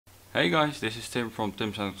Hey guys, this is Tim from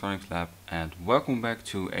ToonSoftwareCollective and welcome back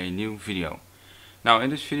to a new video. Now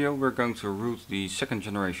in this video we're going to root the second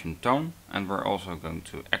generation Toon and we're also going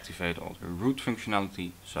to activate all the root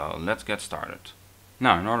functionality, so let's get started.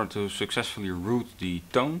 Now in order to successfully root the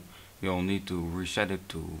Toon, you'll need to reset it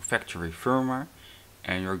to factory firmware,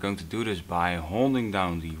 and you're going to do this by holding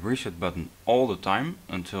down the reset button all the time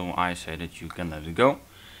until I say that you can let it go.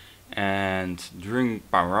 And during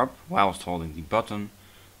power up, whilst holding the button,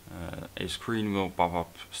 a screen will pop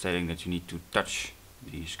up stating that you need to touch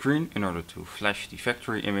the screen in order to flash the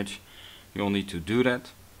factory image. You'll need to do that.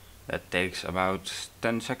 That takes about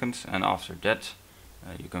 10 seconds, and after that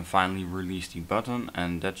you can finally release the button,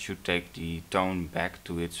 and that should take the Toon back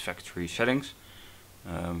to its factory settings.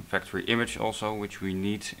 Factory image also, which we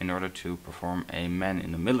need in order to perform a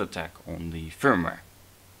man-in-the-middle attack on the firmware.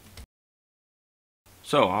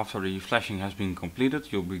 So after the flashing has been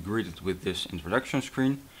completed, you'll be greeted with this introduction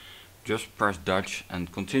screen. Just press Dutch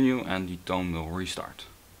and continue and the Toon will restart.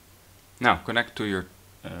 Now connect to your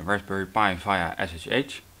Raspberry Pi via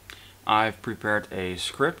SSH. I've prepared a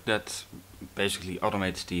script that basically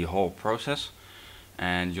automates the whole process,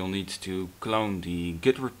 and you'll need to clone the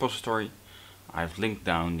Git repository. I've linked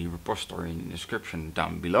down the repository in the description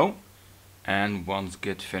down below, and once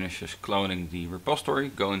Git finishes cloning the repository,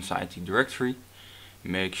 go inside the directory.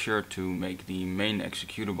 Make sure to make the main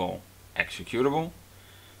executable executable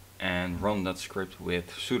and run that script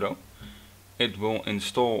with sudo. It will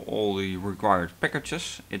install all the required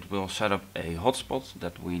packages. It will set up a hotspot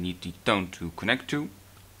that we need the Toon to connect to.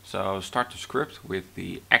 So start the script with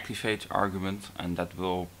the activate argument, and that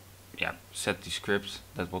will set the script,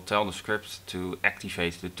 that will tell the script to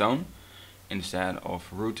activate the Toon instead of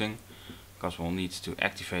rooting, because we'll need to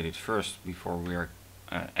activate it first before we are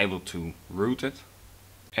able to root it.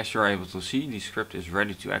 As you're able to see, the script is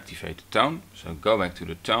ready to activate the Toon, so go back to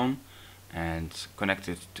the Toon and connect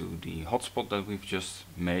it to the hotspot that we've just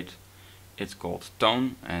made. It's called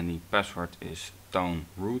Toon and the password is Toon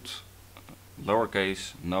root,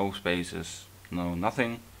 lowercase, no spaces, no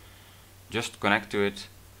nothing. Just connect to it.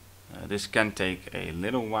 This can take a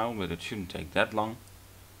little while, but it shouldn't take that long.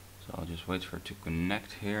 So I'll just wait for it to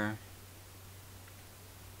connect here.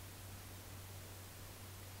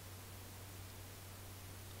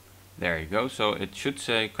 There you go, so it should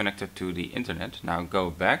say connected to the internet. Now go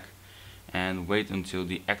back and wait until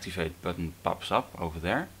the activate button pops up over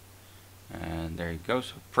there. And there you go,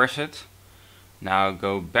 so press it. Now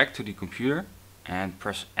go back to the computer and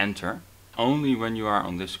press enter, only when you are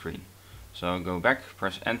on this screen. So go back,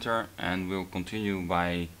 press enter, and we'll continue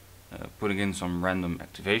by putting in some random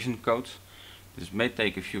activation codes. This may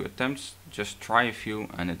take a few attempts, just try a few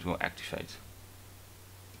and it will activate.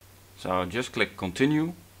 So just click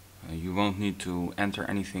continue. You won't need to enter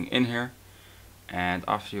anything in here, and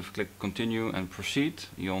after you've clicked continue and proceed,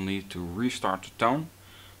 you'll need to restart the Toon.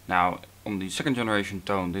 Now on the second generation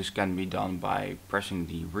Toon, this can be done by pressing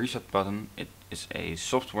the reset button. It is a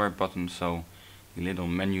software button, so the little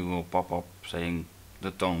menu will pop up saying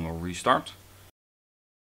the Toon will restart.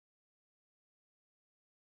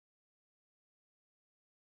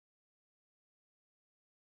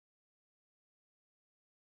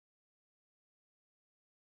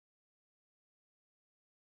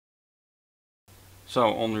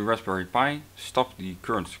 So on the Raspberry Pi, stop the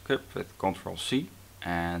current script with Ctrl+C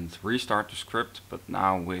and restart the script, but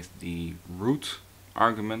now with the root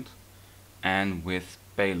argument and with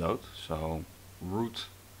payload. So root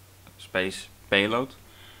space payload.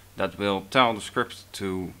 That will tell the script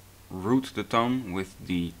to root the Toon with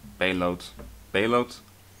the payload.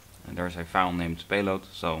 And there's a file named payload,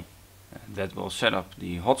 so that will set up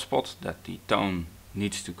the hotspot that the Toon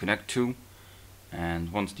needs to connect to.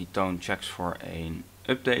 And once the Toon checks for an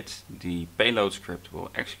update, the payload script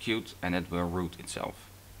will execute and it will root itself.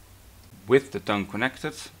 With the Toon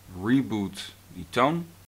connected, reboot the Toon.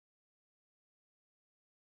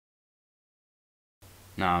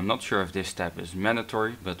 Now I'm not sure if this step is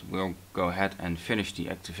mandatory, but we'll go ahead and finish the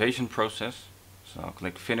activation process. So I'll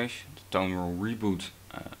click finish, the Toon will reboot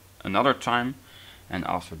another time, and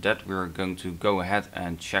after that we're going to go ahead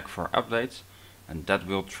and check for updates. And that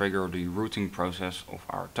will trigger the rooting process of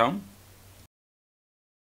our Toon.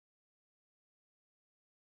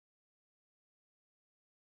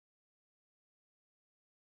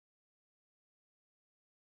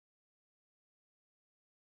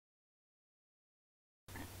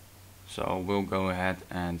 So we'll go ahead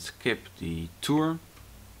and skip the tour,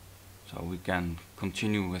 so we can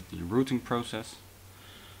continue with the rooting process.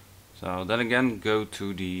 So then again, go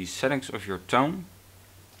to the settings of your Toon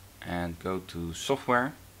and go to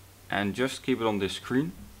software and just keep it on this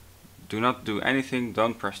screen. do not do anything,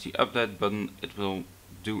 don't press the update button, it will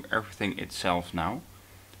do everything itself now.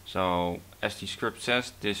 So as the script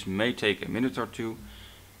says, this may take a minute or two.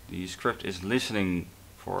 The script is listening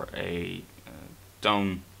for a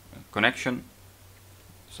Toon connection,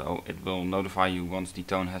 so it will notify you once the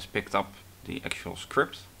Toon has picked up the actual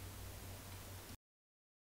script.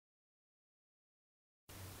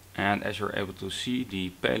 And as you're able to see, the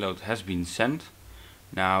payload has been sent.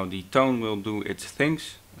 Now the Toon will do its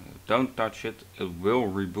things, don't touch it, it will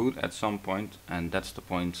reboot at some point, and that's the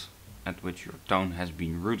point at which your Toon has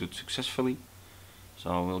been rooted successfully.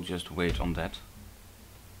 So we'll just wait on that.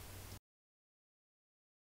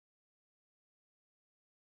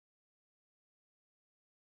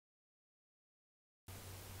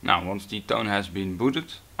 Now once the Toon has been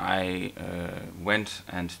booted, I went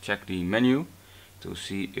and checked the menu to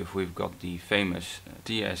see if we've got the famous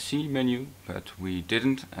TSC menu, but we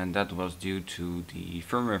didn't, and that was due to the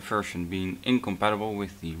firmware version being incompatible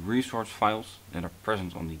with the resource files that are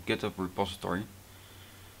present on the GitHub repository.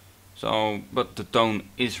 So, but the Toon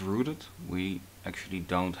is rooted, we actually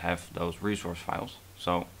don't have those resource files.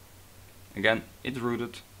 So again, it's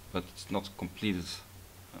rooted, but it's not completed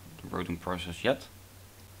the rooting process yet.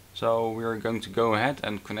 So we are going to go ahead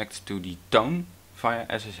and connect to the Toon via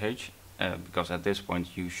SSH, because at this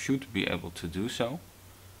point you should be able to do so.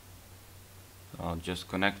 So I'll just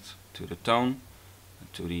connect to the Toon,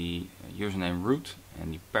 to the username root,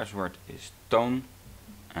 and the password is Toon.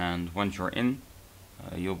 And once you're in,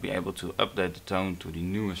 you'll be able to update the Toon to the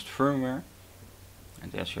newest firmware.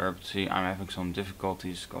 And as you're able to see, I'm having some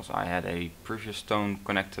difficulties because I had a previous Toon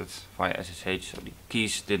connected via SSH, so the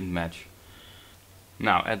keys didn't match.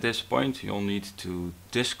 Now at this point you'll need to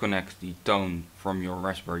disconnect the Toon from your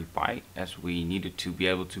Raspberry Pi, as we needed to be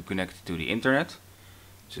able to connect to the internet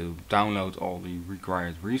to download all the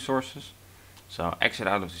required resources. So exit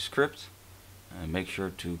out of the script, make sure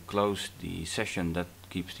to close the session that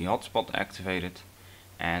keeps the hotspot activated,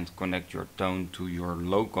 and connect your Toon to your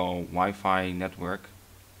local Wi-Fi network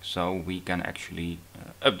so we can actually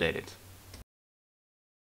update it.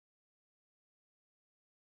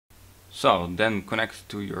 So then connect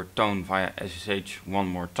to your Toon via SSH one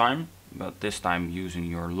more time, but this time using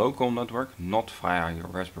your local network, not via your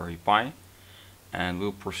Raspberry Pi, and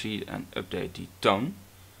we'll proceed and update the Toon.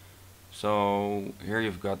 So here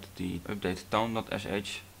you've got the update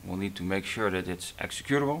toon.sh. We'll need to make sure that it's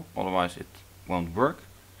executable, otherwise it won't work.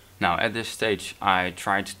 Now at this stage I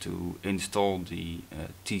tried to install the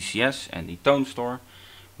TCS and the Toon store,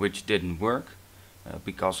 which didn't work.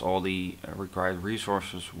 Because all the required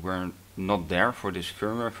resources were not there for this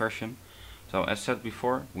firmware version. So as said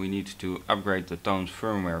before, we need to upgrade the Toon's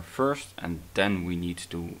firmware first, and then we need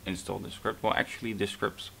to install the script. Well, actually the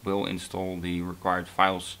script will install the required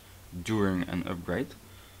files during an upgrade,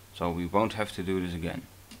 so we won't have to do this again.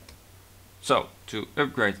 So to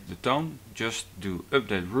upgrade the Toon, just do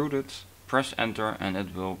update rooted, press enter, and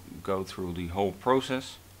it will go through the whole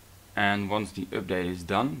process. And once the update is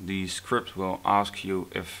done, the script will ask you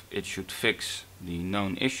if it should fix the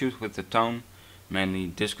known issues with the Toon, mainly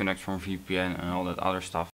disconnect from VPN and all that other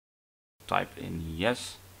stuff. Type in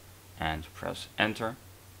yes and press enter,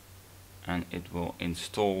 and it will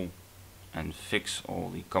install and fix all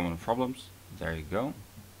the common problems. There you go.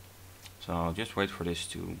 So I'll just wait for this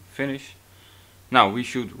to finish. Now we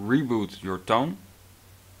should reboot your Toon.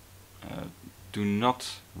 Do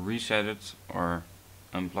not reset it or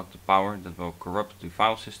unplug the power, that will corrupt the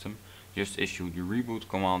file system. Just issue the reboot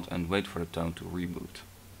command and wait for the Toon to reboot.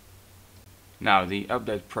 Now the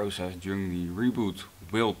update process during the reboot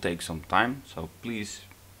will take some time, so please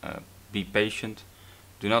be patient.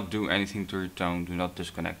 Do not do anything to your Toon, do not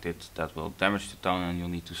disconnect it, that will damage the Toon and you'll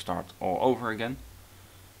need to start all over again.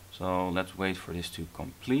 So let's wait for this to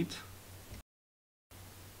complete.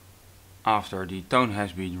 After the Toon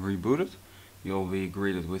has been rebooted, you'll be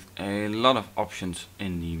greeted with a lot of options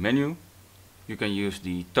in the menu. You can use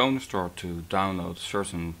the Toon store to download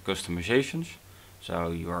certain customizations,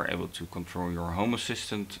 so you are able to control your Home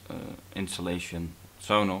Assistant installation,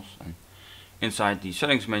 Sonos, and inside the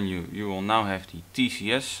settings menu you will now have the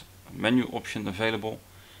TCS menu option available,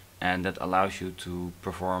 and that allows you to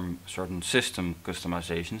perform certain system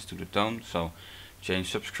customizations to the Toon, so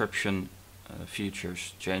change subscription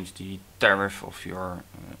features, change the tariff of your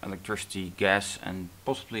electricity, gas, and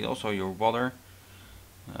possibly also your water,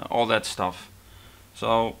 all that stuff.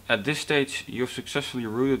 So at this stage you've successfully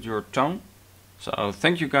rooted your Toon. So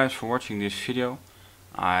thank you guys for watching this video.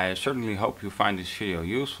 I certainly hope you find this video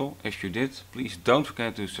useful. If you did, please don't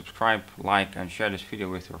forget to subscribe, like, and share this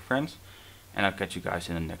video with your friends, and I'll catch you guys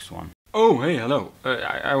in the next one. Oh hey, hello.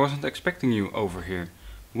 I wasn't expecting you over here.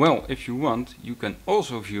 Well, if you want, you can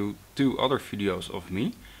also view 2 other videos of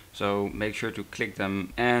me, so make sure to click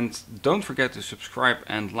them, and don't forget to subscribe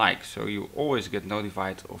and like so you always get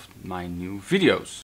notified of my new videos.